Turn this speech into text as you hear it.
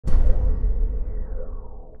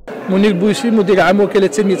منير البيوسفي مدير العام وكالة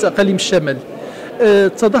تنمية أقاليم الشمال.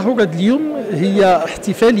 التظاهرات اليوم هي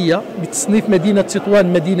احتفالية بتصنيف مدينة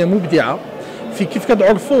تطوان مدينة مبدعة. في كيف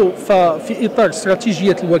كتعرفوا ففي إطار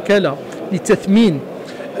استراتيجية الوكالة لتثمين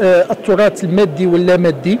التراث المادي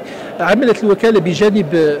واللامادي، عملت الوكالة بجانب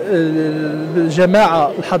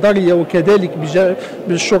الجماعة الحضارية وكذلك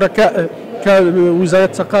بالشركاء كوزارة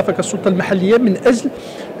الثقافة كالسلطة المحلية من أجل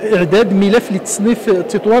إعداد ملف لتصنيف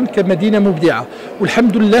تطوان كمدينة مبدعة.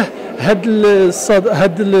 والحمد لله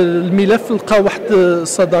هذا الملف لقى واحد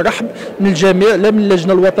صدى رحب من الجميع، لا من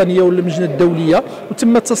اللجنة الوطنية ولا من اللجنة الدولية،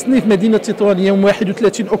 وتم تصنيف مدينة تطوان يوم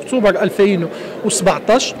 31 أكتوبر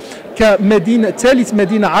 2017 كمدينة ثالث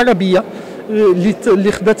مدينة عربية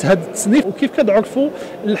اللي خدت هذا التصنيف. وكيف كتعرفوا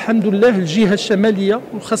الحمد لله الجهه الشماليه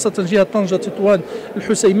وخاصه جهه طنجه تطوان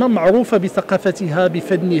الحسيمه معروفه بثقافتها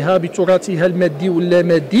بفنها بتراثها المادي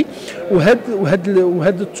واللامادي،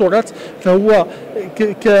 وهذا التراث فهو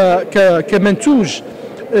كمنتوج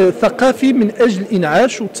ثقافي من أجل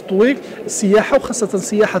إنعاش وتطوير السياحة وخاصة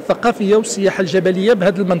السياحة الثقافية والسياحة الجبلية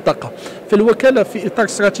بهذه المنطقة. فالوكالة في إطار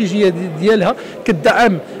استراتيجية ديالها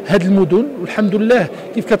كتدعم هذه المدن، والحمد لله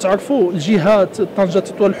كيف كتعرفوا الجهة طنجة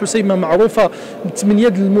تطوان الحسيمة معروفة بثمانية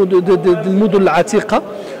المدن العتيقة،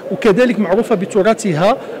 وكذلك معروفة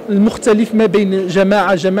بتراثها المختلف ما بين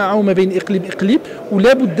جماعة وما بين إقليم،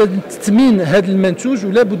 ولا بد من تثمين هذا المنتوج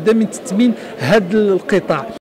ولا بد من تثمين هذا القطاع.